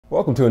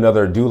Welcome to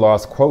another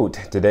Doulos quote.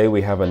 Today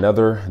we have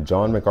another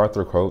John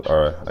MacArthur quote,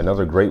 or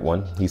another great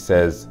one. He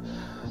says,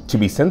 "To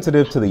be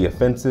sensitive to the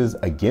offenses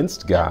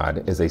against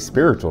God is a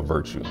spiritual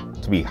virtue.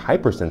 To be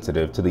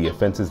hypersensitive to the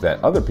offenses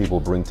that other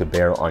people bring to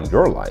bear on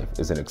your life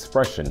is an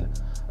expression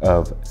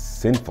of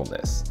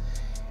sinfulness."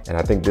 And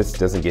I think this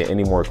doesn't get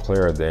any more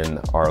clear than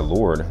our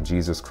Lord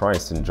Jesus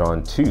Christ in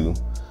John 2,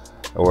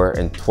 or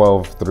in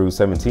 12 through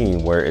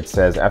 17, where it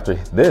says, "After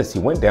this, he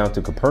went down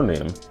to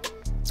Capernaum,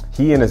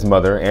 he and his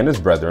mother and his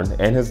brethren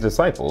and his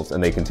disciples,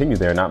 and they continued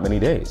there not many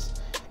days.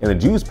 And the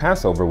Jews'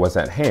 Passover was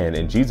at hand,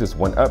 and Jesus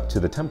went up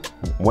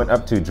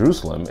to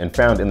Jerusalem and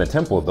found in the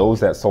temple those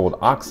that sold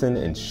oxen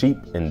and sheep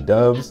and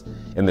doves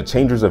and the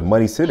changers of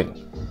money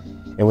sitting.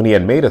 And when he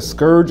had made a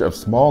scourge of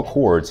small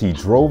cords, he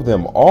drove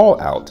them all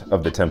out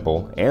of the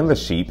temple, and the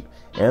sheep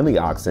and the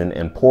oxen,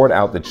 and poured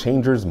out the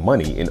changers'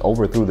 money, and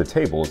overthrew the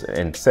tables,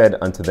 and said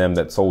unto them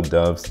that sold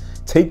doves,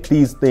 Take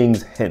these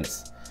things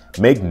hence.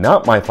 Make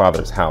not my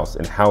Father's house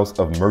an house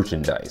of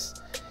merchandise.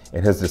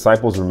 And his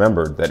disciples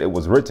remembered that it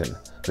was written,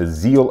 The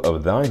zeal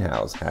of thine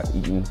house hath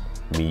eaten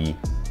me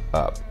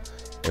up."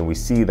 And we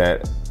see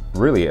that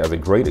really as a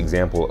great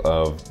example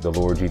of the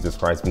Lord Jesus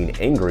Christ being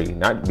angry,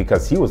 not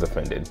because he was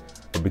offended,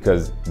 but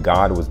because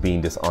God was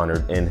being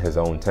dishonored in his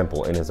own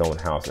temple, in his own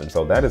house. And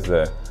so that is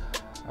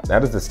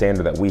the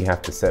standard that we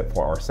have to set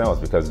for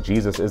ourselves, because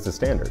Jesus is the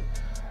standard.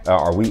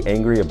 Are we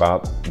angry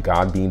about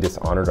God being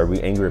dishonored? Are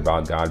we angry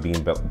about God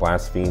being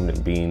blasphemed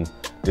and being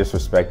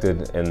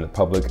disrespected in the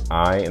public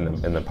eye,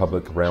 in the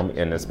public realm,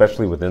 and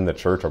especially within the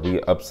church? Are we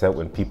upset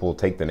when people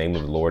take the name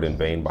of the Lord in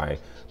vain by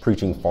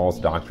preaching false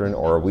doctrine?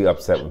 Or are we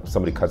upset when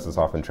somebody cuts us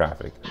off in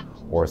traffic,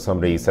 or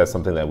somebody says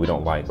something that we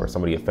don't like, or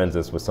somebody offends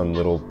us with some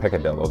little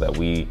peccadillo that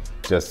we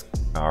just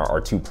are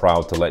too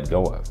proud to let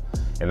go of?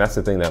 And that's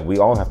the thing that we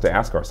all have to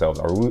ask ourselves.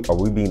 Are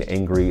we being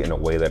angry in a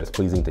way that is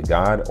pleasing to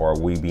God, or are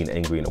we being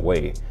angry in a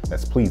way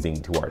that's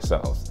pleasing to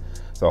ourselves?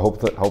 So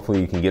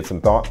hopefully you can get some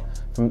thought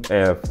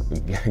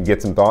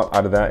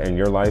out of that in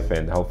your life,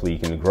 and hopefully you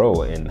can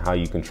grow in how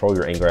you control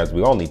your anger, as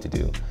we all need to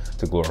do,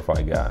 to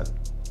glorify God.